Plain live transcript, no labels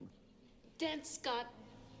Dan Scott,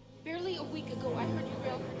 barely a week ago I heard you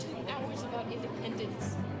rail for 2 hours about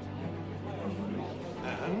independence.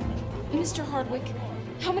 Mr. Hardwick,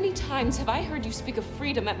 how many times have I heard you speak of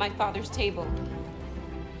freedom at my father's table?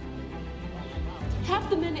 Half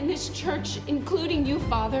the men in this church, including you,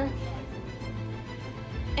 Father,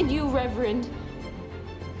 and you, Reverend,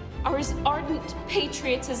 are as ardent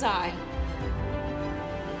patriots as I.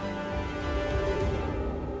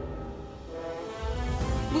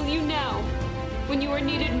 Will you now, when you are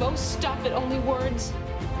needed most, stop at only words?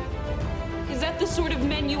 Is that the sort of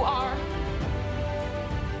men you are?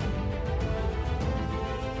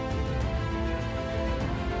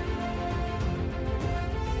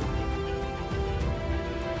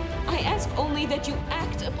 I ask only that you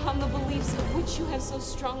act upon the beliefs of which you have so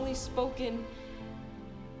strongly spoken,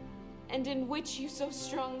 and in which you so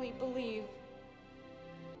strongly believe.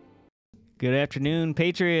 Good afternoon,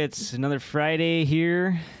 Patriots. Another Friday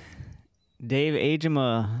here. Dave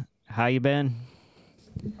Ajema, how you been?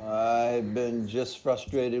 I've been just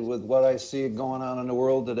frustrated with what I see going on in the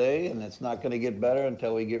world today, and it's not going to get better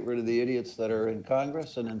until we get rid of the idiots that are in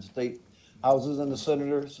Congress and in state houses and the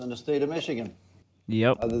senators in the state of Michigan.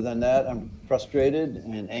 Yep. Other than that, I'm frustrated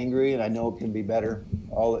and angry, and I know it can be better.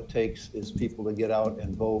 All it takes is people to get out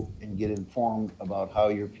and vote and get informed about how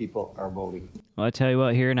your people are voting. Well, I tell you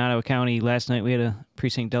what, here in Ottawa County, last night we had a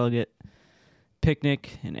precinct delegate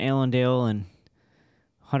picnic in Allendale, and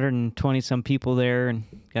 120-some people there, and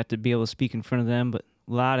got to be able to speak in front of them. But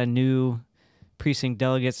a lot of new precinct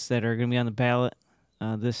delegates that are going to be on the ballot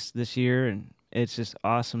this year, and it's just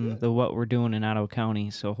awesome what we're doing in Ottawa County.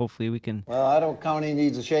 So hopefully we can. Well, Ottawa County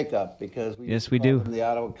needs a shakeup because we do. The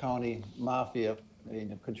Ottawa County Mafia,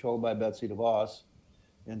 controlled by Betsy DeVos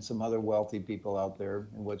and some other wealthy people out there,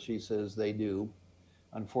 and what she says they do.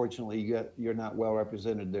 Unfortunately, you're not well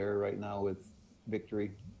represented there right now with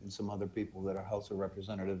Victory and some other people that are House of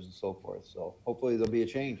Representatives and so forth. So hopefully there'll be a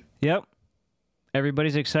change. Yep.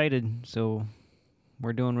 Everybody's excited, so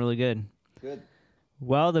we're doing really good. Good.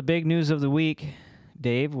 Well, the big news of the week,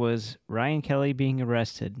 Dave, was Ryan Kelley being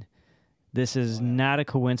arrested. This is not a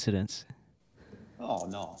coincidence. Oh,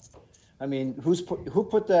 no. I mean, who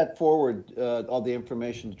put that forward, all the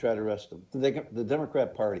information to try to arrest him? The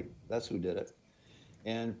Democrat Party. That's who did it.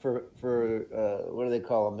 And for what do they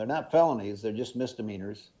call them? They're not felonies. They're just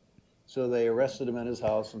misdemeanors. So they arrested him in his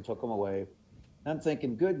house and took him away. I'm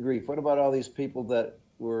thinking, good grief, what about all these people that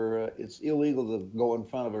were, it's illegal to go in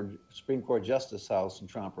front of a Supreme Court Justice House and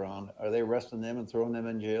tromp around. Are they arresting them and throwing them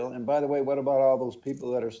in jail? And by the way, what about all those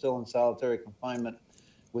people that are still in solitary confinement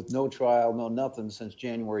with no trial, no nothing since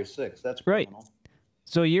January 6th? That's criminal. Right.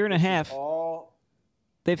 So a year and a half,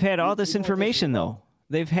 they've had all this information, though.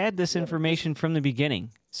 They've had this information from the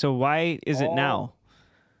beginning. So why is it now?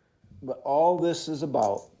 But all this is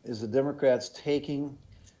about is the Democrats taking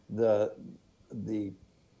the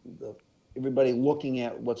everybody looking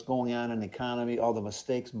at what's going on in the economy, all the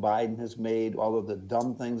mistakes Biden has made, all of the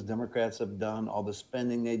dumb things Democrats have done, all the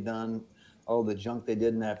spending they've done, all the junk they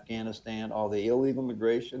did in Afghanistan, all the illegal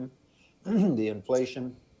migration, the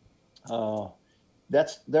inflation.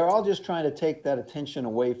 They're all just trying to take that attention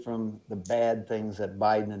away from the bad things that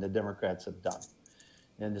Biden and the Democrats have done.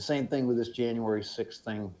 And the same thing with this January 6th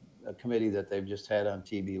thing, a committee that they've just had on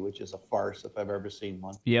TV, which is a farce if I've ever seen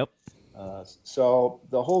one. Yep. So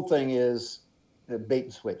the whole thing is a bait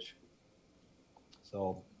and switch.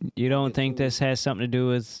 So you don't think this has something to do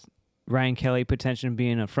with Ryan Kelley potentially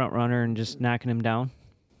being a front runner and just knocking him down?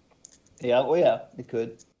 Yeah, well, yeah, it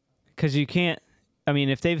could. Because you can't. I mean,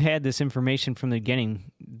 if they've had this information from the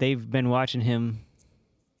beginning, they've been watching him,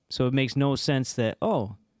 so it makes no sense that,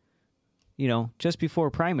 just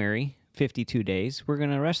before primary, 52 days, we're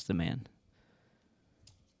going to arrest the man.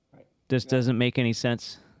 Right. This doesn't make any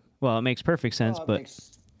sense. Well, it makes perfect sense,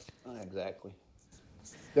 Exactly.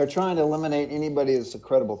 They're trying to eliminate anybody that's a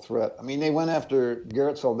credible threat. I mean, they went after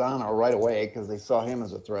Garrett Soldano right away because they saw him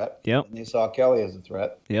as a threat. Yep. And they saw Kelly as a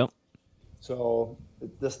threat. Yep. So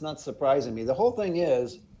that's not surprising me. The whole thing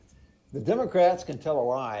is the Democrats can tell a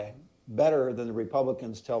lie better than the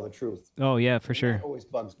Republicans tell the truth. Oh, yeah, for sure. That always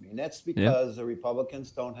bugs me. And that's because the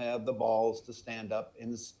Republicans don't have the balls to stand up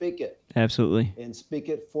and speak it. Absolutely. And speak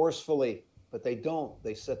it forcefully. But they don't.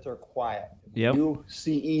 They sit there quiet. Yep. You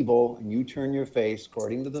see evil and you turn your face,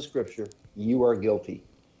 according to the scripture, you are guilty.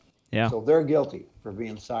 Yeah. So they're guilty for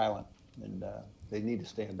being silent, and they need to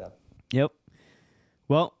stand up. Yep.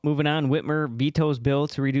 Well, moving on, Whitmer vetoes bill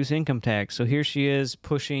to reduce income tax. So here she is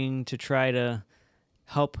pushing to try to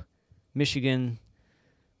help Michigan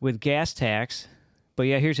with gas tax. But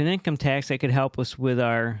yeah, here's an income tax that could help us with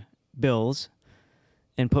our bills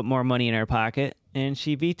and put more money in our pocket, and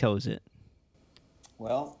she vetoes it.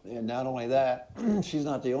 Well, and not only that, she's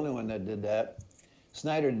not the only one that did that.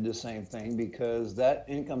 Snyder did the same thing because that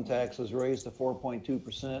income tax was raised to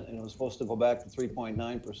 4.2% and it was supposed to go back to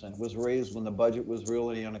 3.9%. It was raised when the budget was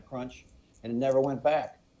really on a crunch and it never went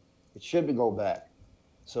back. It should go back.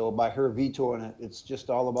 So by her vetoing it, it's just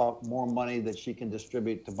all about more money that she can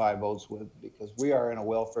distribute to buy votes with, because we are in a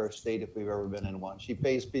welfare state if we've ever been in one. She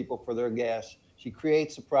pays people for their gas. She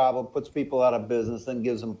creates a problem, puts people out of business, then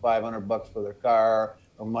gives them $500 for their car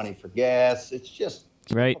or money for gas. It's just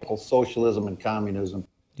Right. typical socialism and communism.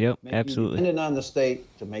 Yep, Make you absolutely. dependent on the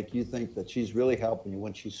state to make you think that she's really helping you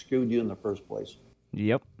when she screwed you in the first place.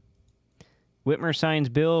 Yep. Whitmer signs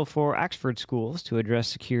bill for Oxford schools to address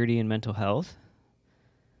security and mental health.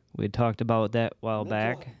 We had talked about that a while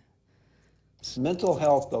back. Mental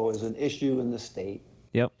health, though, is an issue in the state.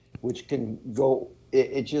 Yep. Which can go,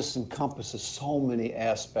 it just encompasses so many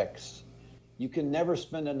aspects. You can never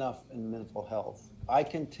spend enough in mental health. I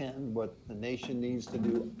contend what the nation needs to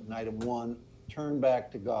do, item one, turn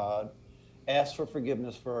back to God, ask for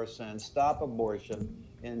forgiveness for our sins, stop abortion,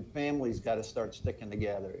 and families got to start sticking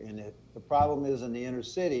together. And the problem is in the inner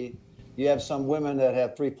city, you have some women that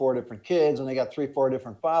have 3-4 different kids and they got 3-4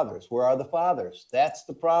 different fathers. Where are the fathers? That's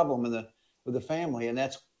the problem with the family. And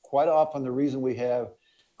that's quite often the reason we have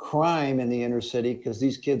crime in the inner city, because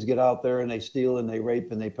these kids get out there and they steal and they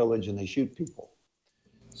rape and they pillage and they shoot people.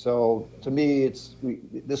 So to me,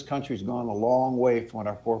 this country's gone a long way from what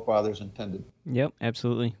our forefathers intended. Yep,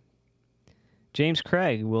 absolutely. James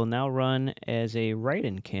Craig will now run as a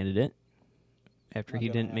write-in candidate after he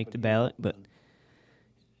didn't make the ballot. But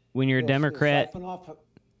when you're a Democrat,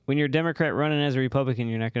 running as a Republican,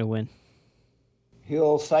 you're not going to win.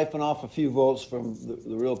 He'll siphon off a few votes from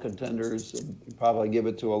the real contenders and probably give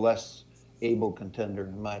it to a less able contender,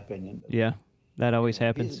 in my opinion. But yeah, that always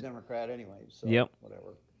happens. He's a Democrat anyway, so yep.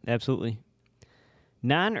 Whatever. Absolutely.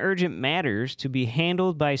 Non-urgent matters to be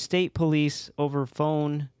handled by state police over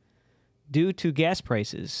phone due to gas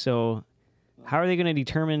prices. So how are they going to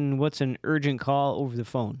determine what's an urgent call over the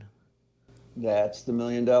phone? That's the $1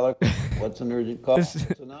 million question. What's an urgent call? What's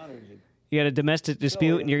a non-urgent? You got a domestic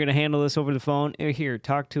dispute, and you're going to handle this over the phone? Here,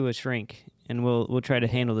 talk to a shrink, and we'll try to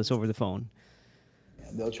handle this over the phone.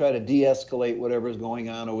 They'll try to de-escalate whatever's going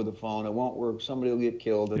on over the phone. It won't work. Somebody will get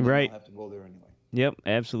killed, and right. They'll have to go there anyway. Yep,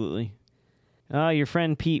 absolutely. Your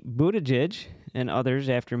friend Pete Buttigieg and others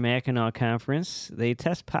after Mackinac Conference, they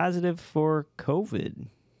test positive for COVID.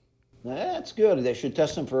 That's good. They should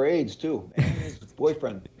test him for AIDS, too. And his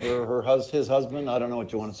boyfriend or his husband. I don't know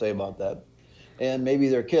what you want to say about that. And maybe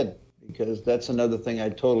their kid, because that's another thing I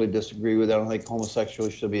totally disagree with. I don't think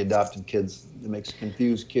homosexuals should be adopted kids. It makes a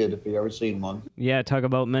confused kid if you've ever seen one. Yeah, talk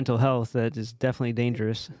about mental health. That is definitely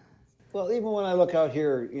dangerous. Well, even when I look out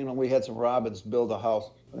here, we had some robins build a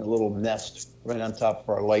house, a little nest right on top of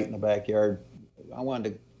our light in the backyard. I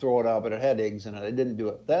wanted to throw it out, but it had eggs in it. I didn't do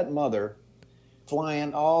it. That mother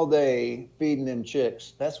flying all day, feeding them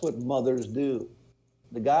chicks, that's what mothers do.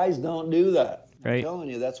 The guys don't do that. Right. I'm telling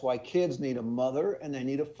you, that's why kids need a mother and they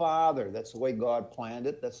need a father. That's the way God planned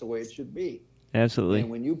it. That's the way it should be. Absolutely. And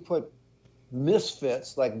when you put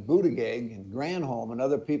misfits like Buttigieg and Granholm and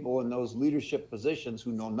other people in those leadership positions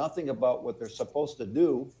who know nothing about what they're supposed to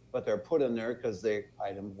do, but they're put in there because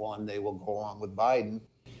item one, they will go along with Biden,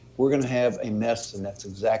 we're going to have a mess, and that's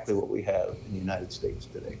exactly what we have in the United States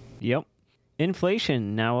today. Yep.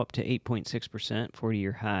 Inflation now up to 8.6%,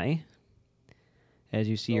 40-year high. As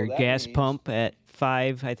you see, your gas pump at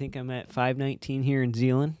 5, I think I'm at $5.19 here in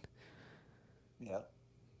Zeeland. Yeah.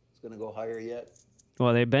 It's going to go higher yet?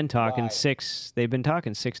 Well, they've been talking $6. They've been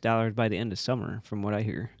talking $6 by the end of summer, from what I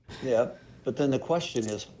hear. Yeah, but then the question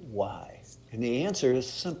is why? And the answer is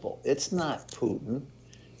simple. It's not Putin.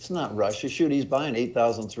 It's not Russia. Shoot, he's buying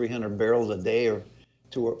 8,300 barrels a day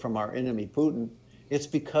from our enemy Putin. It's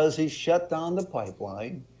because he shut down the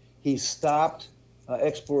pipeline. He stopped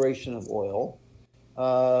exploration of oil,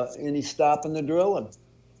 and he's stopping the drilling.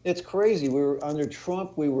 It's crazy. We were under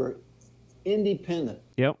Trump. We were independent.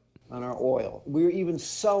 Yep. On our oil. We're even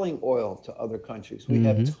selling oil to other countries. We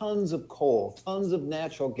have tons of coal, tons of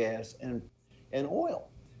natural gas, and oil.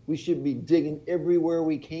 We should be digging everywhere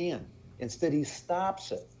we can. Instead, he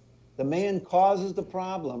stops it. The man causes the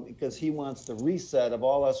problem because he wants the reset of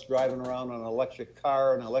all us driving around on an electric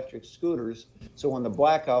car and electric scooters. So when the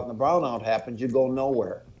blackout and the brownout happens, you go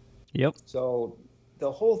nowhere. Yep. So the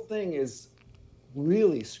whole thing is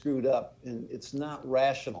really screwed up, and it's not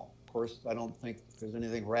rational. Of course, I don't think there's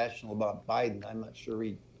anything rational about Biden. I'm not sure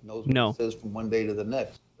he knows what he says from one day to the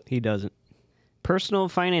next. He doesn't. Personal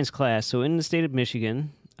finance class. So in the state of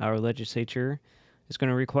Michigan, our legislature is going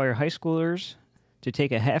to require high schoolers to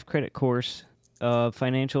take a half-credit course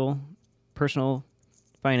personal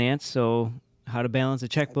finance, so how to balance a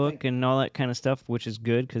checkbook and all that kind of stuff, which is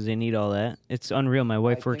good because they need all that. It's unreal. My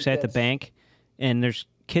wife works at the bank, and there's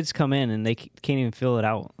kids come in and they can't even fill it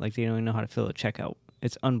out. Like, they don't even know how to fill a check out.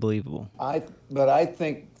 It's unbelievable. But I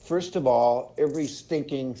think, first of all, every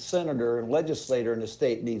stinking senator and legislator in the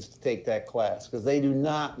state needs to take that class because they do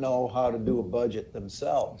not know how to do a budget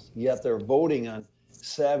themselves. Yet they're voting on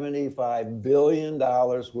 $75 billion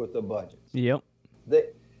worth of budgets. Yep.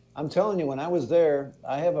 I'm telling you, when I was there,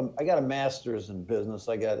 I got a master's in business.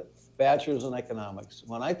 I got a bachelor's in economics.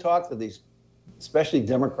 When I talk to these, especially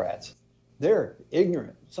Democrats, they're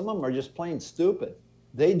ignorant. Some of them are just plain stupid.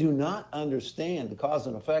 They do not understand the cause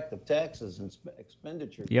and effect of taxes and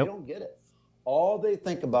expenditures. Yep. They don't get it. All they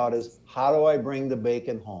think about is, how do I bring the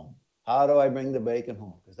bacon home? How do I bring the bacon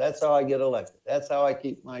home? Because that's how I get elected. That's how I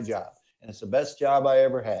keep my job. And it's the best job I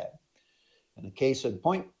ever had. And the case in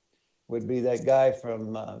point would be that guy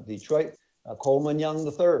from Detroit, Coleman Young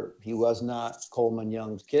III. He was not Coleman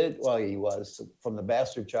Young's kid. Well, he was from the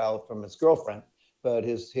bastard child from his girlfriend. But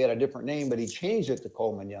he had a different name, but he changed it to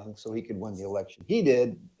Coleman Young so he could win the election. He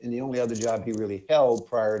did, and the only other job he really held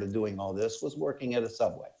prior to doing all this was working at a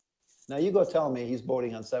Subway. Now you go tell me he's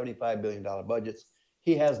voting on $75 billion budgets.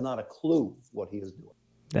 He has not a clue what he is doing.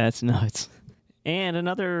 That's nuts. And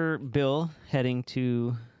another bill heading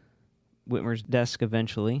to Whitmer's desk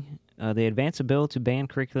eventually. They advance a bill to ban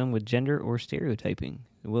curriculum with gender or stereotyping.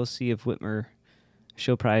 We'll see if Whitmer,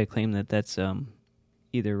 she'll probably claim that that's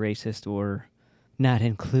either racist or not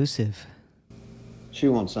inclusive. She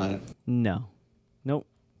won't sign it. No. Nope.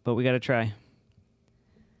 But we got to try.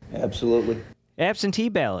 Absolutely. Absentee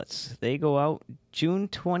ballots. They go out June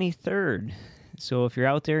 23rd. So if you're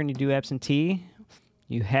out there and you do absentee,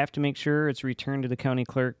 you have to make sure it's returned to the county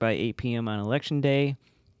clerk by 8 p.m. on Election Day,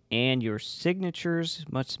 and your signatures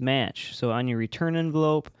must match. So on your return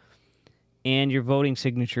envelope and your voting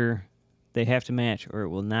signature, they have to match or it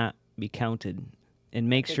will not be counted. And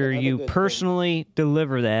make sure you personally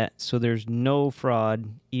deliver that so there's no fraud,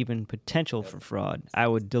 even potential for fraud. I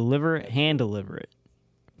would hand deliver it.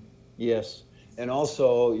 Yes. And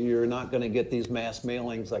also, you're not going to get these mass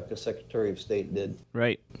mailings like the Secretary of State did.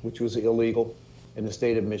 Right. Which was illegal in the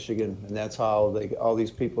state of Michigan. And that's how all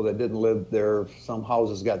these people that didn't live there, some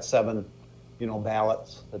houses got 7,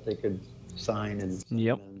 ballots that they could sign. And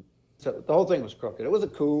so the whole thing was crooked. It was a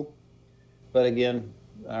coup. But again,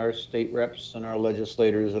 our state reps and our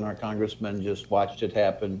legislators and our congressmen just watched it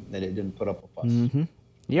happen, and it didn't put up a fuss. Mm-hmm.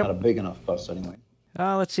 Yep. Not a big enough fuss, anyway.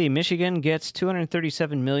 Let's see. Michigan gets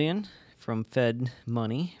 $237 million from Fed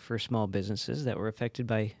money for small businesses that were affected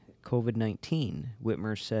by COVID-19.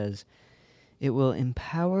 Whitmer says it will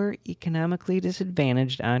empower economically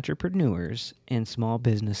disadvantaged entrepreneurs and small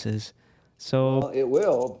businesses. So, well, it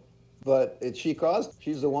will, but she's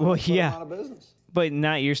the one who put them out of business. But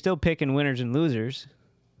you're still picking winners and losers.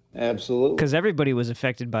 Absolutely. Because everybody was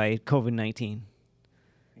affected by COVID-19.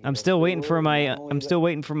 I'm still waiting for my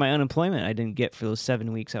unemployment I didn't get for those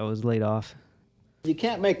 7 weeks I was laid off. You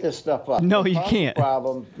can't make this stuff up. No, you can't.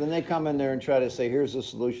 Problem. Then they come in there and try to say, here's the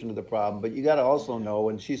solution to the problem. But you got to also know,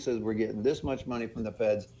 when she says we're getting this much money from the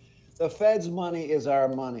feds, the feds' money is our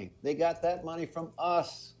money. They got that money from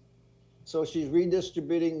us. So she's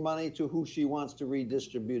redistributing money to who she wants to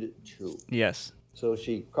redistribute it to. Yes. So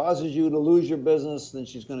she causes you to lose your business, then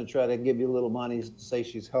she's going to try to give you a little money, say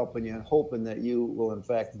she's helping you, and hoping that you will, in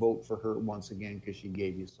fact, vote for her once again because she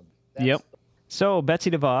gave you some. Yep. So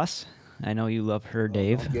Betsy DeVos, I know you love her,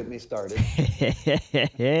 Dave. Don't get me started.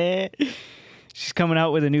 She's coming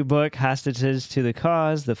out with a new book, Hostages to the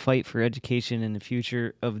Cause, The Fight for Education and the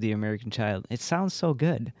Future of the American Child. It sounds so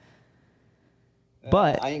good.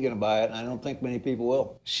 But I ain't going to buy it, and I don't think many people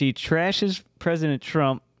will. She trashes President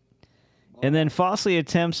Trump and then falsely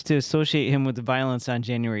attempts to associate him with the violence on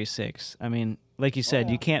January 6th. I mean, like you said,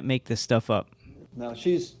 you can't make this stuff up. No,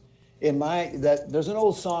 there's an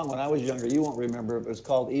old song when I was younger, you won't remember it, but it's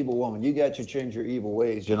called Evil Woman. You got to change your evil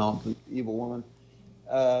ways, Evil Woman.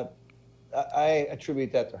 I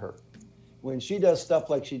attribute that to her. When she does stuff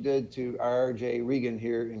like she did to R.J. Regan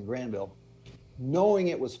here in Granville, knowing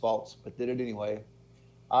it was false, but did it anyway,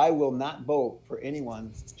 I will not vote for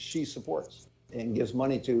anyone she supports and gives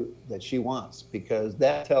money to that she wants, because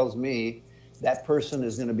that tells me that person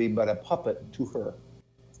is going to be but a puppet to her.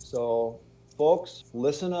 So, folks,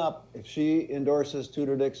 listen up. If she endorses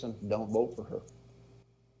Tudor Dixon, don't vote for her.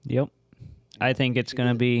 Yep. I think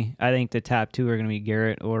the top two are going to be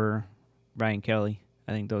Garrett or Ryan Kelley.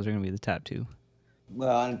 I think those are going to be the top two.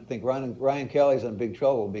 Well, I think Ryan Kelley's in big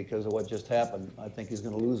trouble because of what just happened. I think he's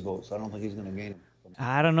going to lose votes. I don't think he's going to gain them.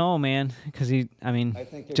 I don't know, man, because I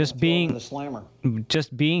think they're just gonna throw him in being the slammer.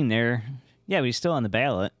 just being there, yeah, but he's still on the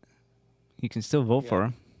ballot. You can still vote for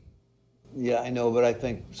him. Yeah, I know, but I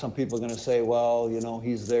think some people are going to say, well,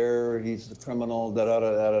 he's there, he's the criminal, da da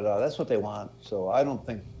da da da. That's what they want. So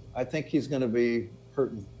I think he's going to be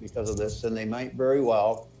hurting because of this, and they might very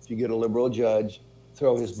well, if you get a liberal judge,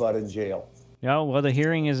 throw his butt in jail. Yeah, well, the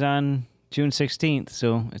hearing is on June 16th,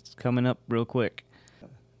 so it's coming up real quick.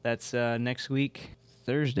 That's next week,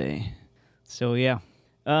 Thursday. So, yeah.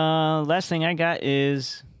 Last thing I got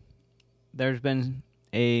is there's been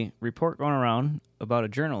a report going around about a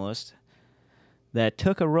journalist that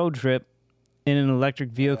took a road trip in an electric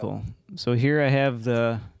vehicle. So here I have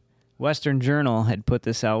the Western Journal had put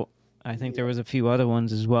this out. I think there was a few other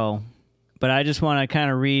ones as well. But I just want to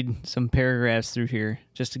kind of read some paragraphs through here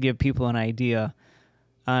just to give people an idea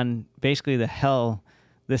on basically the hell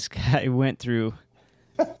this guy went through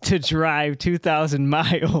to drive 2,000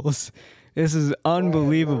 miles. This is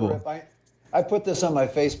unbelievable. I put this on my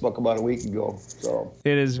Facebook about a week ago. So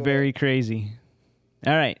it is very crazy.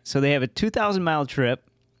 All right, so they have a 2,000-mile trip,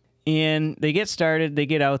 and they get started, they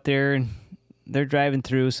get out there, and they're driving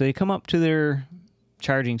through, so they come up to their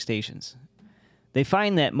charging stations. They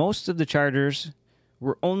find that most of the chargers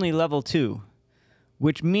were only level 2,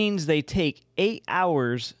 which means they take 8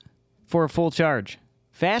 hours for a full charge.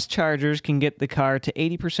 Fast chargers can get the car to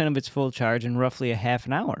 80% of its full charge in roughly a half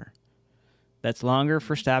an hour. That's longer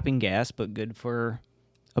for stopping gas, but good for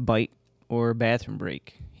a bite or a bathroom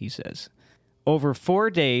break, he says. Over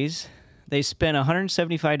 4 days, they spent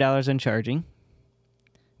 $175 on charging.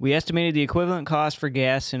 We estimated the equivalent cost for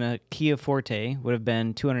gas in a Kia Forte would have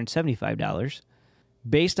been $275.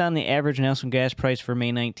 Based on the average Nelson gas price for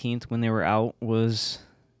May 19th when they were out was...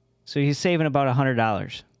 So he's saving about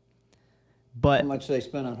 $100. But how much they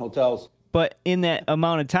spend on hotels? But in that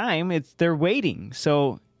amount of time, they're waiting.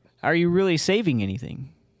 So are you really saving anything?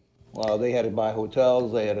 Well, they had to buy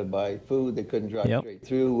hotels, they had to buy food, they couldn't drive straight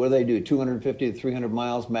through. What do they do? 250 to 300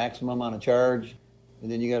 miles maximum on a charge, and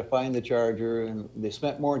then you got to find the charger. And they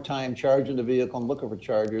spent more time charging the vehicle and looking for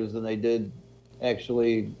chargers than they did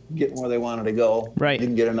actually getting where they wanted to go. Right.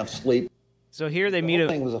 Didn't get enough sleep. So here they The whole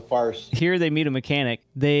thing was a farce. Here they meet a mechanic.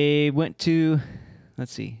 They went to,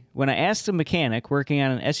 let's see. When I asked a mechanic working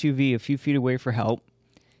on an SUV a few feet away for help,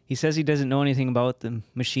 he says he doesn't know anything about the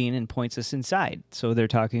machine and points us inside. So they're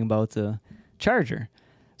talking about the charger.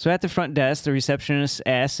 So at the front desk, the receptionist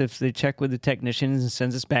asks if they check with the technicians and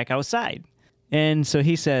sends us back outside. And so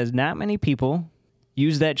he says, not many people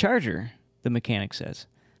use that charger, the mechanic says.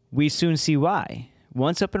 We soon see why.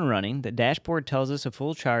 Once up and running, the dashboard tells us a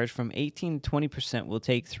full charge from 18 to 20% will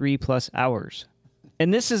take 3+ hours.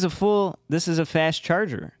 And this is a fast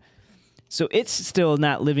charger. So it's still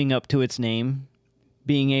not living up to its name,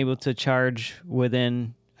 being able to charge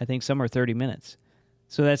within, I think some are 30 minutes.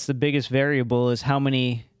 So that's the biggest variable is how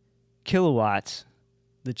many kilowatts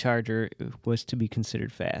the charger was to be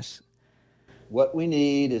considered fast. What we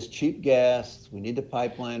need is cheap gas, we need the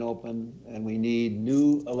pipeline open, and we need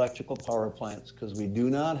new electrical power plants because we do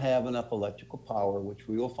not have enough electrical power, which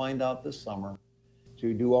we will find out this summer,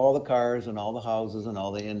 to do all the cars and all the houses and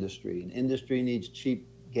all the industry. And industry needs cheap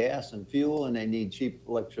gas and fuel, and they need cheap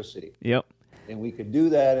electricity. Yep. And we could do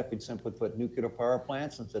that if we'd simply put nuclear power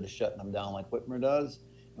plants instead of shutting them down like Whitmer does.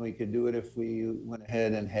 And we could do it if we went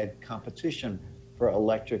ahead and had competition for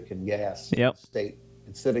electric and gas in the state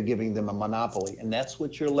instead of giving them a monopoly. And that's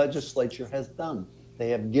what your legislature has done. They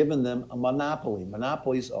have given them a monopoly.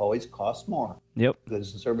 Monopolies always cost more. Yep.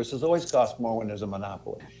 Goods and services always cost more when there's a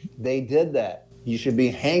monopoly. They did that. You should be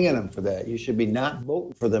hanging them for that. You should be not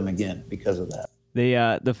voting for them again because of that.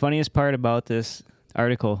 The funniest part about this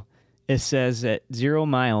article, it says at 0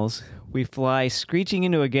 miles, we fly screeching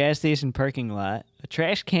into a gas station parking lot. A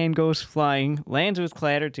trash can goes flying, lands with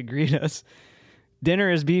clatter to greet us.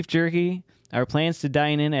 Dinner is beef jerky. Our plans to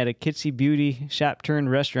dine in at a Kitsy Beauty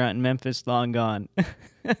shop-turned-restaurant in Memphis long gone.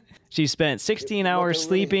 She spent 16 hours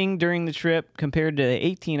sleeping during the trip compared to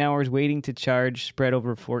 18 hours waiting to charge spread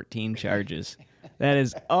over 14 charges. That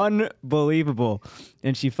is unbelievable.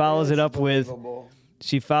 And she follows it up with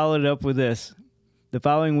this. The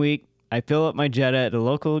following week, I fill up my Jetta at a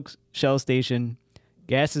local Shell station.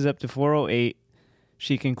 Gas is up to 408.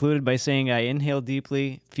 She concluded by saying, I inhaled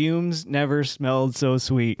deeply. Fumes never smelled so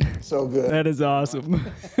sweet. So good. That is awesome.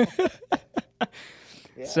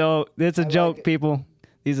 So it's a joke, people.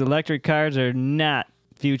 These electric cars are not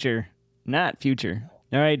future. Not future.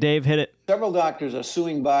 All right, Dave, hit it. Several doctors are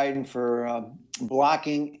suing Biden for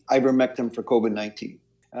blocking ivermectin for COVID-19.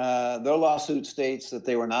 Their lawsuit states that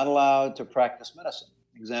they were not allowed to practice medicine.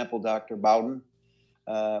 Example, Dr. Bowden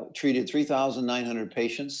treated 3,900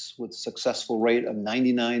 patients with a successful rate of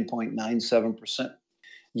 99.97%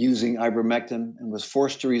 using ivermectin, and was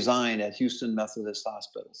forced to resign at Houston Methodist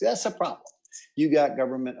Hospital. See, that's the problem. You got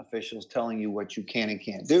government officials telling you what you can and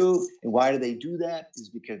can't do. And why do they do that? Is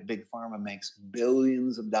because Big Pharma makes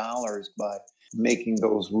billions of dollars by making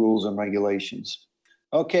those rules and regulations.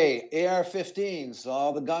 Okay, AR-15s,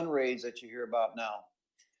 all the gun raids that you hear about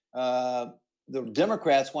now. The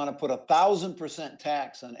Democrats want to put 1,000%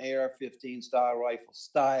 tax on AR-15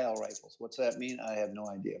 style rifles. What's that mean? I have no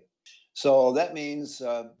idea. So that means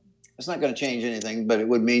it's not going to change anything, but it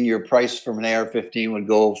would mean your price from an AR-15 would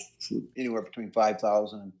go anywhere between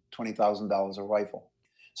 $5,000 and $20,000 a rifle.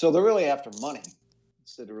 So they're really after money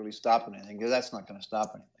instead of really stopping anything, because that's not going to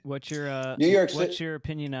stop anything. What's your New York what's City, your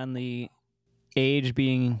opinion on the age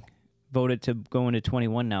being voted to go into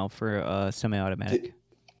 21 now for a semi-automatic?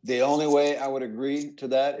 The only way I would agree to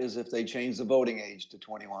that is if they change the voting age to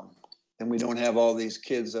 21. Then we don't have all these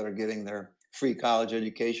kids that are getting their free college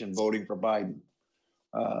education voting for Biden.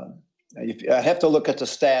 I have to look at the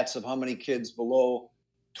stats of how many kids below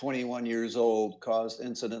 21 years old caused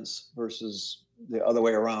incidents versus the other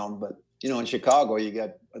way around. But, in Chicago, you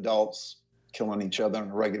got adults killing each other on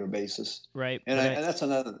a regular basis. Right. And that's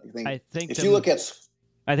another thing. I think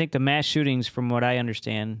I think the mass shootings, from what I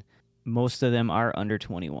understand, most of them are under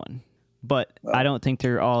 21. But I don't think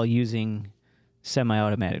they're all using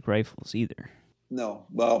semi-automatic rifles either. No.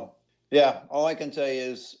 Well, yeah, all I can tell you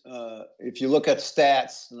is if you look at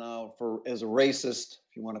stats now as a racist,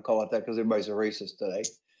 if you want to call it that, because everybody's a racist today,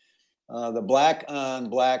 the black on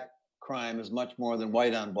black crime is much more than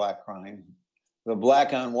white on black crime. The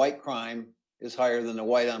black on white crime is higher than the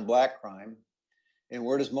white on black crime. And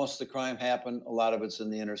where does most of the crime happen? A lot of it's in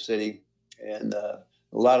the inner city. And a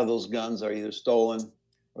lot of those guns are either stolen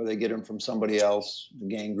or they get them from somebody else, the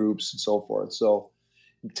gang groups and so forth. So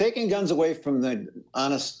taking guns away from the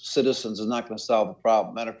honest citizens is not going to solve the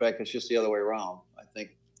problem. Matter of fact, it's just the other way around. I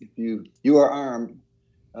think if you are armed,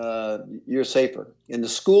 you're safer. And the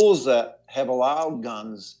schools that have allowed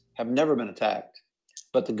guns have never been attacked.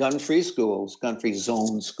 But the gun-free schools, gun-free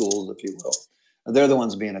zone schools, if you will, they're the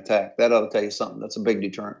ones being attacked. That ought to tell you something. That's a big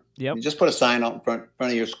deterrent. Yep. You just put a sign out in front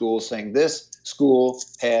of your school saying this school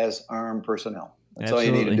has armed personnel. That's Absolutely.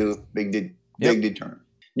 all you need to do. Big deterrent.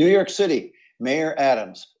 New York City, Mayor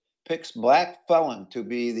Adams picks black felon to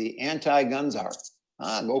be the anti-gun czar.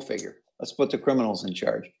 Go figure. Let's put the criminals in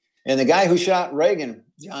charge. And the guy who shot Reagan,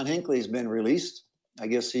 John Hinckley's been released. I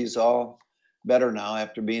guess he's all better now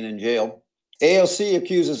after being in jail. AOC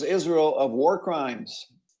accuses Israel of war crimes.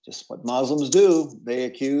 Just what Muslims do. They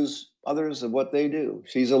accuse others of what they do.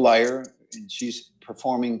 She's a liar, and she's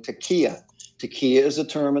performing taqiyya. Taqiyya is a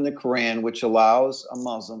term in the Quran which allows a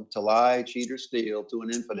Muslim to lie, cheat, or steal to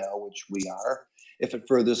an infidel, which we are, if it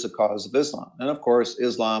furthers the cause of Islam. And of course,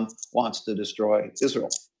 Islam wants to destroy Israel.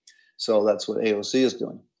 So that's what AOC is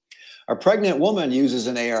doing. A pregnant woman uses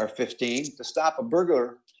an AR-15 to stop a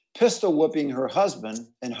burglar pistol whipping her husband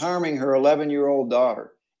and harming her 11-year-old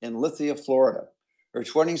daughter in Lithia, Florida. Her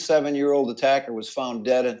 27-year-old attacker was found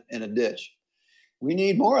dead in a ditch. We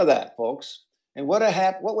need more of that, folks. And what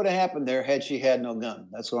would have happened there had she had no gun?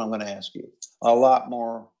 That's what I'm going to ask you. A lot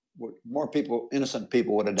more people, innocent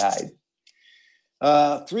people, would have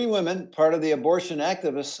died. 3 women, part of the abortion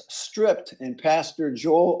activists, stripped in Pastor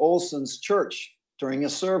Joel Olson's church during a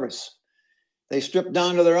service. They stripped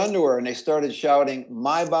down to their underwear and they started shouting,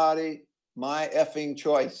 "My body, my effing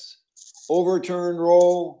choice. Overturn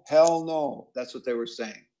Roe, hell no." That's what they were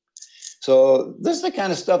saying. So this is the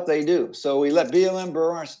kind of stuff they do. So we let BLM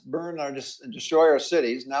burn and destroy our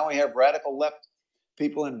cities. Now we have radical left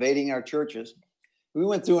people invading our churches. We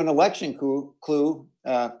went through an election coup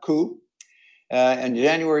and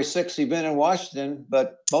January 6th event in Washington,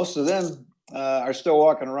 but most of them are still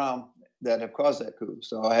walking around that have caused that coup.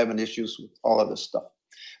 So I have issues with all of this stuff.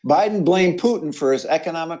 Biden blamed Putin for his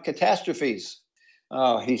economic catastrophes.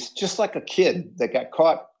 He's just like a kid that got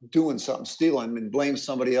caught doing something, stealing, and blames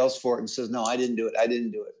somebody else for it and says, "No, I didn't do it. I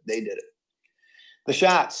didn't do it. They did it." The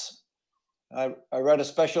shots. I read a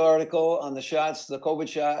special article on the shots, the COVID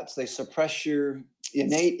shots. They suppress your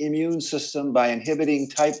innate immune system by inhibiting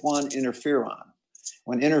type 1 interferon.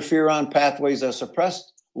 When interferon pathways are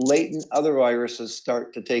suppressed, latent other viruses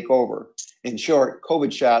start to take over. In short,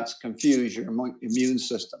 COVID shots confuse your immune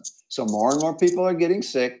system. So more and more people are getting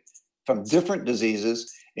sick from different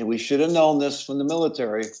diseases, and we should have known this from the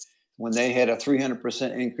military when they had a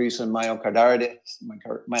 300% increase in myocarditis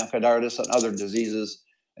and other diseases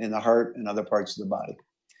in the heart and other parts of the body.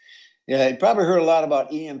 Yeah, you probably heard a lot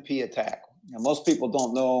about EMP attack. Now, most people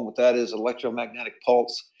don't know what that is, electromagnetic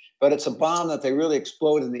pulse, but it's a bomb that they really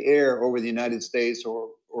explode in the air over the United States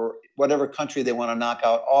or whatever country they want to knock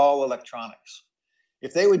out all electronics.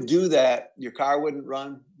 If they would do that, your car wouldn't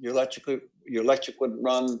run, your electric wouldn't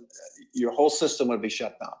run, your whole system would be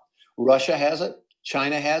shut down. Russia has it,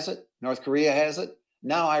 China has it, North Korea has it.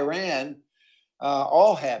 Now Iran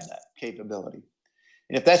all have that capability.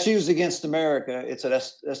 And if that's used against America, it's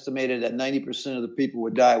estimated that 90% of the people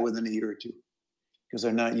would die within a year or two because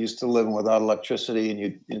they're not used to living without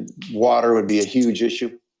electricity, and water would be a huge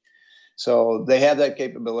issue. So they have that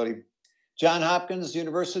capability. Johns Hopkins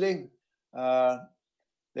University,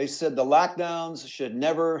 they said the lockdowns should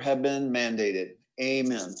never have been mandated.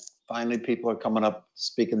 Amen. Finally, people are coming up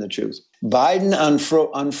speaking the truth. Biden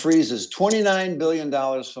unfreezes $29 billion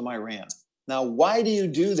from Iran. Now, why do you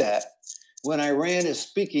do that when Iran is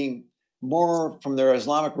speaking more from their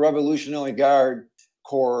Islamic Revolutionary Guard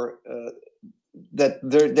Corps that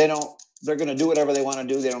they're going to do whatever they want to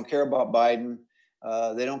do. They don't care about Biden.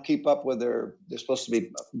 They don't keep up with they're supposed to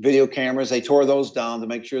be video cameras. They tore those down to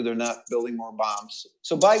make sure they're not building more bombs.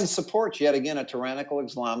 So Biden supports yet again a tyrannical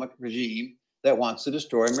Islamic regime that wants to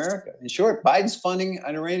destroy America. In short, Biden's funding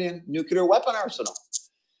an Iranian nuclear weapon arsenal.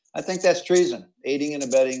 I think that's treason, aiding and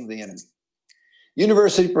abetting the enemy.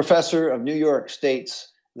 University professor of New York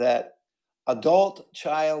states that adult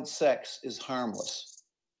child sex is harmless.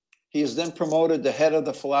 He is then promoted to head of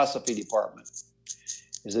the philosophy department.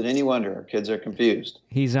 Is it any wonder our kids are confused?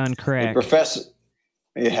 He's on crack. A professor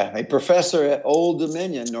at Old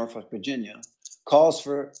Dominion, Norfolk, Virginia, calls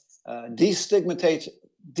for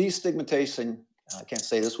destigmatization, I can't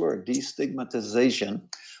say this word, destigmatization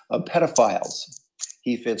of pedophiles.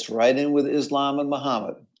 He fits right in with Islam and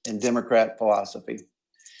Muhammad and Democrat philosophy.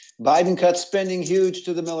 Biden cuts spending huge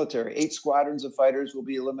to the military. 8 squadrons of fighters will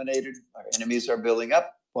be eliminated. Our enemies are building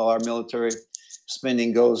up while our military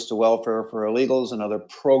spending goes to welfare for illegals and other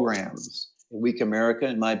programs. A weak America,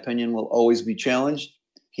 in my opinion, will always be challenged.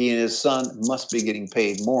 He and his son must be getting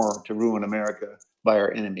paid more to ruin America by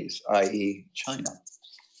our enemies, i.e. China.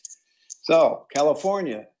 So,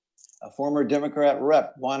 California, a former Democrat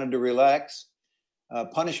rep wanted to relax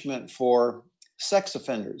punishment for sex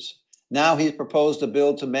offenders. Now he's proposed a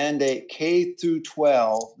bill to mandate K through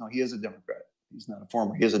 12. No, he is a Democrat. He's not a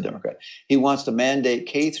former, he is a Democrat. He wants to mandate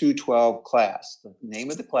K through 12 class. The name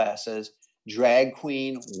of the class says Drag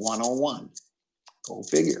Queen 101. Go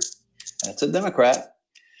figure. That's a Democrat.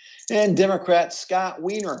 And Democrat Scott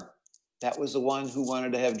Wiener. That was the one who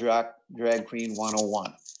wanted to have Drag Queen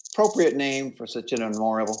 101. Appropriate name for such an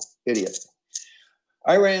immoral idiot.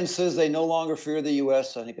 Iran says they no longer fear the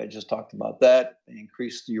U.S. I think I just talked about that. They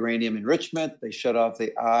increased the uranium enrichment. They shut off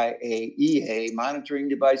the IAEA monitoring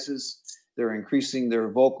devices. They're increasing their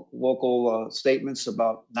vocal statements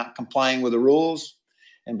about not complying with the rules.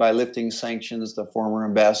 And by lifting sanctions, the former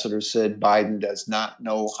ambassador said Biden does not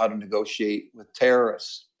know how to negotiate with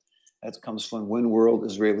terrorists. That comes from Windworld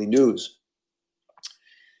Israeli News.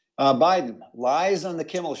 Biden lies on the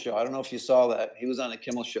Kimmel Show. I don't know if you saw that. He was on the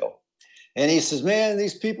Kimmel Show. And he says, man,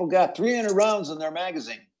 these people got 300 rounds in their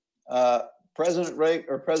magazine. President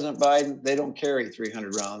Biden, they don't carry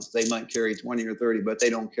 300 rounds. They might carry 20 or 30, but they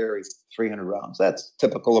don't carry 300 rounds. That's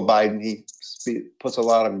typical of Biden. He puts a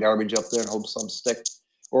lot of garbage up there and hopes some stick,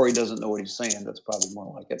 or he doesn't know what he's saying. That's probably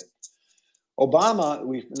more like it. Obama,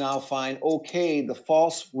 we now find okay the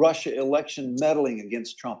false Russia election meddling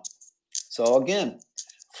against Trump. So again,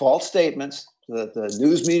 false statements that the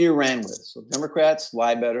news media ran with. So Democrats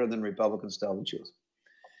lie better than Republicans tell the truth.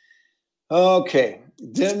 Okay,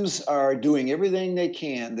 Dems are doing everything they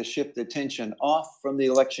can to shift attention off from the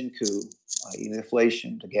election coup, i.e. the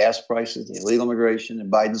inflation, the gas prices, the illegal immigration, and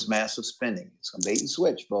Biden's massive spending. It's a bait and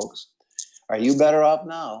switch, folks. Are you better off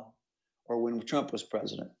now or when Trump was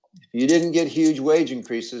president? If you didn't get huge wage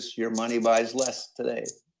increases, your money buys less today.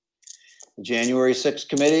 The January 6th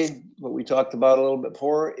committee, what we talked about a little bit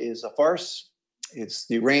before, is a farce. It's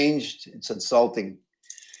deranged. It's insulting.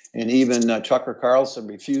 And even Tucker Carlson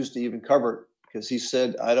refused to even cover it because he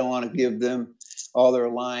said, I don't want to give them all their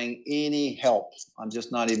lying any help. I'm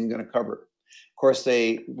just not even going to cover it. Of course,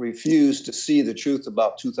 they refused to see the truth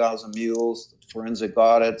about 2,000 mules, the forensic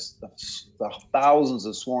audits, the thousands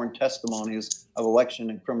of sworn testimonies of election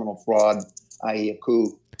and criminal fraud, i.e. a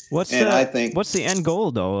coup. What's the end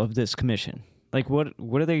goal, though, of this commission? Like, what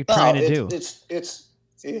are they trying to do? The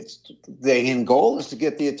end goal is to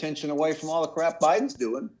get the attention away from all the crap Biden's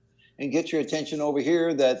doing and get your attention over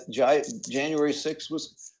here that January 6th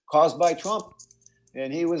was caused by Trump.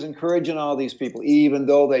 And he was encouraging all these people, even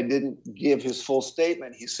though they didn't give his full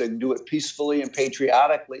statement. He said, do it peacefully and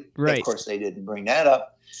patriotically. Right. Of course, they didn't bring that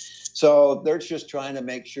up. So they're just trying to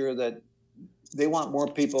make sure that they want more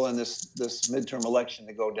people in this midterm election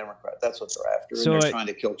to go Democrat. That's what they're after. So and they're trying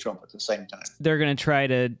to kill Trump at the same time. They're going to try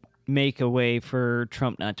to make a way for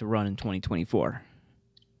Trump not to run in 2024.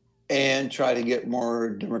 And try to get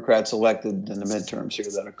more Democrats elected in the midterms here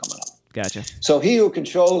that are coming up. Gotcha. So he who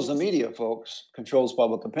controls the media, folks, controls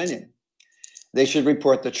public opinion. They should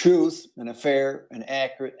report the truth in a fair and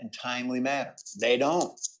accurate and timely manner. They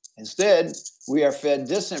don't. Instead, we are fed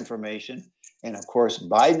disinformation. And of course,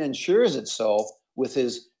 Biden ensures it so with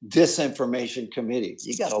his disinformation committee.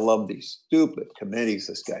 You got to love these stupid committees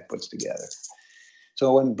this guy puts together.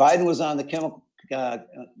 So when Biden was on the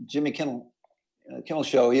Jimmy Kimmel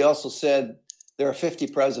show, he also said there are 50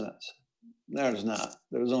 presidents. There's not.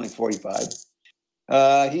 There was only 45.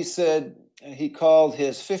 He said he called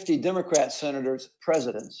his 50 Democrat senators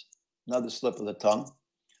presidents. Another slip of the tongue.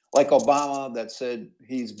 Like Obama that said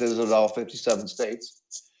he's visited all 57 states.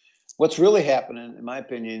 What's really happening, in my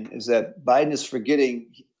opinion, is that Biden is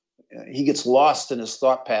forgetting. He gets lost in his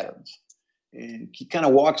thought patterns. And he kind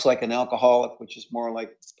of walks like an alcoholic, which is more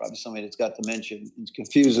like probably somebody that's got dementia and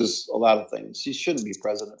confuses a lot of things. He shouldn't be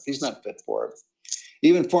president. He's not fit for it.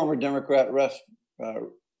 Even former Democrat Rep.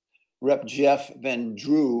 Jeff Van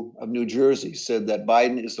Drew of New Jersey said that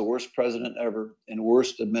Biden is the worst president ever and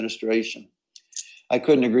worst administration. I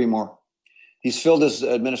couldn't agree more. He's filled his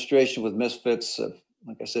administration with misfits of,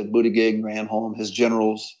 like I said, Buttigieg, Granholm, his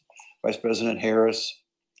generals, Vice President Harris.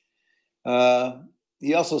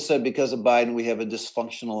 He also said because of Biden, we have a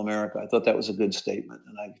dysfunctional America. I thought that was a good statement,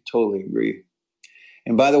 and I totally agree.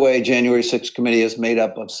 And by the way, January 6th committee is made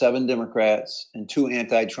up of 7 Democrats and 2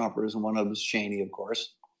 anti-Trumpers, and one of them is Cheney, of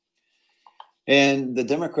course. And the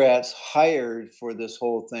Democrats hired for this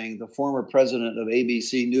whole thing the former president of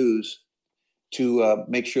ABC News to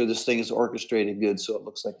make sure this thing is orchestrated good so it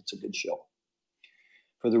looks like it's a good show.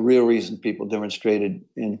 For the real reason people demonstrated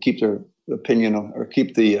and keep their opinion or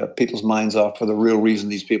keep the people's minds off for the real reason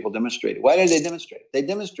these people demonstrated. Why did they demonstrate? They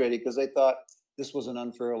demonstrated because they thought this was an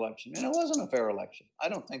unfair election. And it wasn't a fair election. I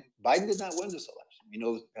don't think Biden did not win this election. You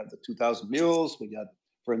know, we have the 2,000 mules, we got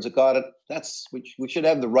forensic audit. We should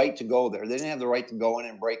have the right to go there. They didn't have the right to go in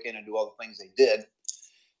and break in and do all the things they did.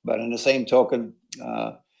 But in the same token,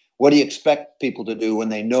 what do you expect people to do when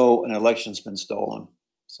they know an election's been stolen?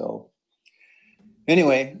 So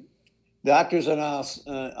anyway, doctors are now,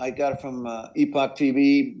 I got it from Epoch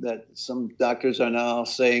TV that some doctors are now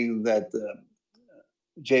saying that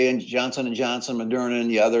Johnson & Johnson, Moderna,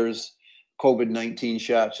 and the others, COVID-19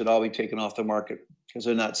 shots should all be taken off the market because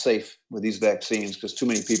they're not safe with these vaccines because too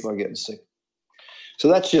many people are getting sick. So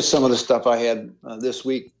that's just some of the stuff I had this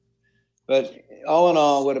week. But all in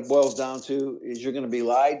all, what it boils down to is you're going to be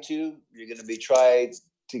lied to. You're going to be tried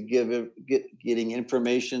to getting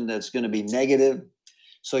information that's going to be negative.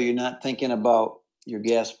 So you're not thinking about your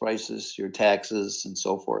gas prices, your taxes, and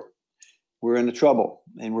so forth. We're into trouble,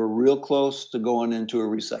 and we're real close to going into a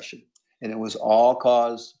recession. And it was all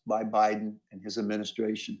caused by Biden and his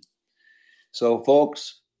administration. So,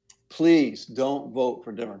 folks, please don't vote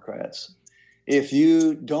for Democrats. If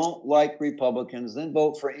you don't like Republicans, then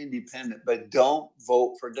vote for independent, but don't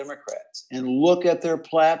vote for Democrats. And look at their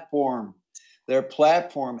platform. Their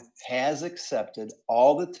platform has accepted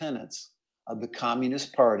all the tenets of the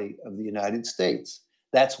Communist Party of the United States.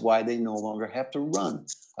 That's why they no longer have to run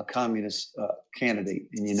a communist candidate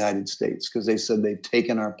in the United States, because they said they've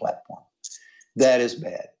taken our platform. That is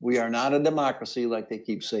bad. We are not a democracy like they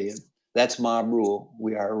keep saying. That's mob rule.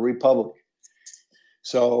 We are a republic.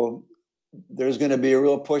 So there's going to be a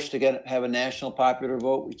real push to have a national popular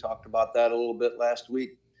vote. We talked about that a little bit last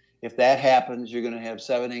week. If that happens, you're going to have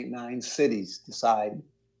 7, 8, 9 cities decide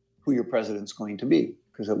who your president's going to be,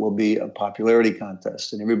 because it will be a popularity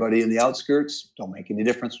contest. And everybody in the outskirts, don't make any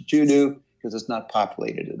difference what you do, because it's not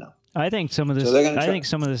populated enough. I think some of this. So I think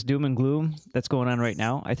some of this doom and gloom that's going on right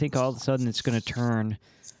now. I think all of a sudden it's going to turn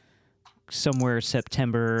somewhere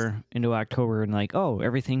September into October, and like, oh,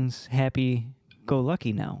 everything's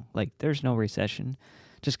happy-go-lucky now. Like, there's no recession.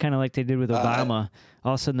 Just kind of like they did with Obama.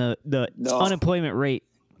 All of a sudden, the unemployment rate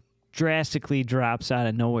drastically drops out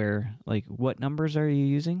of nowhere. Like, what numbers are you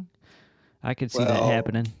using? I could see that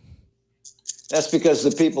happening. That's because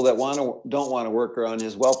the people that don't want to work are on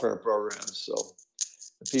his welfare programs. So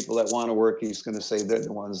the people that want to work, he's going to say they're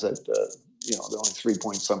the ones that, they're only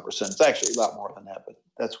 3-point-some%. It's actually a lot more than that, but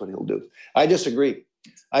that's what he'll do. I disagree.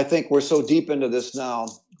 I think we're so deep into this now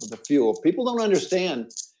with the fuel. People don't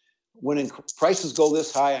understand when prices go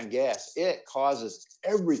this high on gas, it causes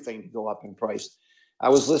everything to go up in price. I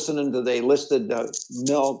was listening to, they listed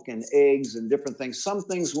milk and eggs and different things. Some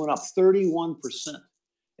things went up 31%.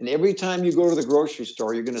 And every time you go to the grocery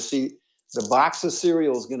store, you're going to see The box of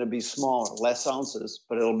cereal is going to be smaller, less ounces,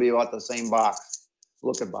 but it'll be about the same box.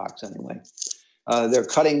 Look at box anyway. They're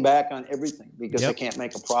cutting back on everything because they can't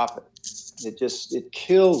make a profit. It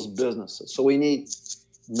kills businesses. So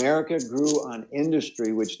America grew on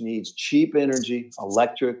industry, which needs cheap energy,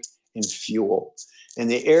 electric, and fuel. And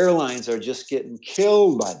the airlines are just getting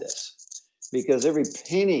killed by this because every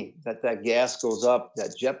penny that gas goes up,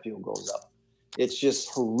 that jet fuel goes up. It's just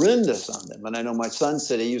horrendous on them. And I know my son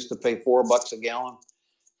said he used to pay $4 a gallon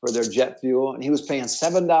for their jet fuel, and he was paying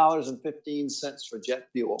 $7.15 for jet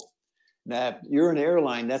fuel. Now, if you're an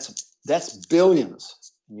airline, that's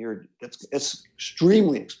billions. It's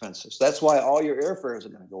extremely expensive. So that's why all your airfares are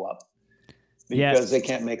going to go up because they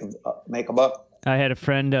can't make them up. I had a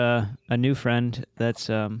friend, a new friend, that's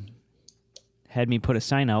had me put a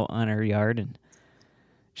sign out on her yard, and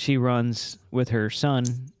she runs with her son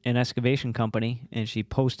an excavation company, and she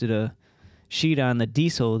posted a sheet on the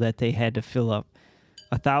diesel that they had to fill up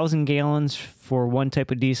 1,000 gallons for one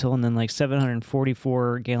type of diesel, and then like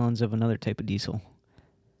 744 gallons of another type of diesel.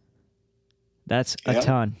 That's a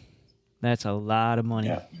ton. That's a lot of money.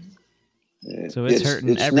 Yeah. So it's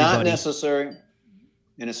hurting everybody. It's not necessary,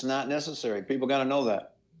 and it's not necessary. People got to know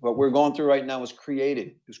that. What we're going through right now was created.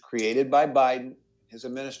 It was created by Biden, his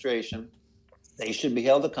administration. They should be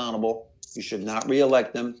held accountable. You should not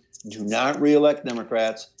reelect them. Do not reelect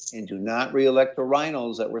Democrats, and do not reelect the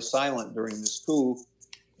rhinos that were silent during this coup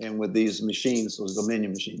and with these machines, those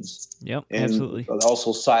Dominion machines. Yep, and absolutely.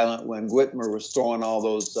 Also silent when Whitmer was throwing all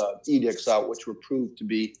those edicts out, which were proved to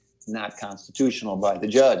be not constitutional by the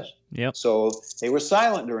judge. Yep. So they were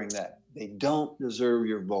silent during that. They don't deserve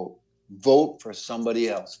your vote. Vote for somebody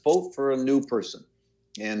else. Vote for a new person.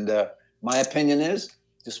 And my opinion is,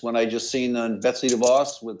 just what I just seen on Betsy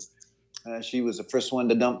DeVos with, she was the first one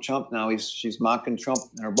to dump Trump. Now she's mocking Trump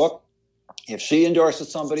in her book. If she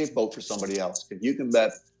endorses somebody, vote for somebody else. If you can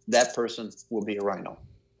bet that person will be a rhino.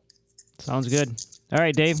 Sounds good. All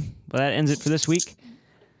right, Dave. Well, that ends it for this week.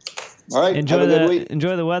 All right. Enjoy good week.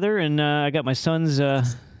 Enjoy the weather, and I got my son's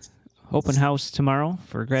open house tomorrow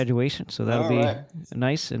for graduation, so that'll be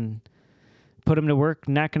nice, and put him to work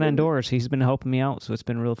knocking on doors. He's been helping me out, so it's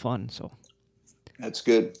been real fun. So that's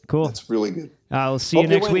good. Cool. That's really good. I'll see you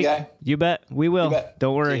next week. Guy. You bet. We will. Bet.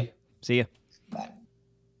 Don't worry. See ya. Bye.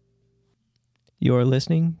 You're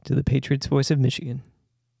listening to the Patriots Voice of Michigan.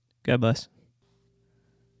 God bless.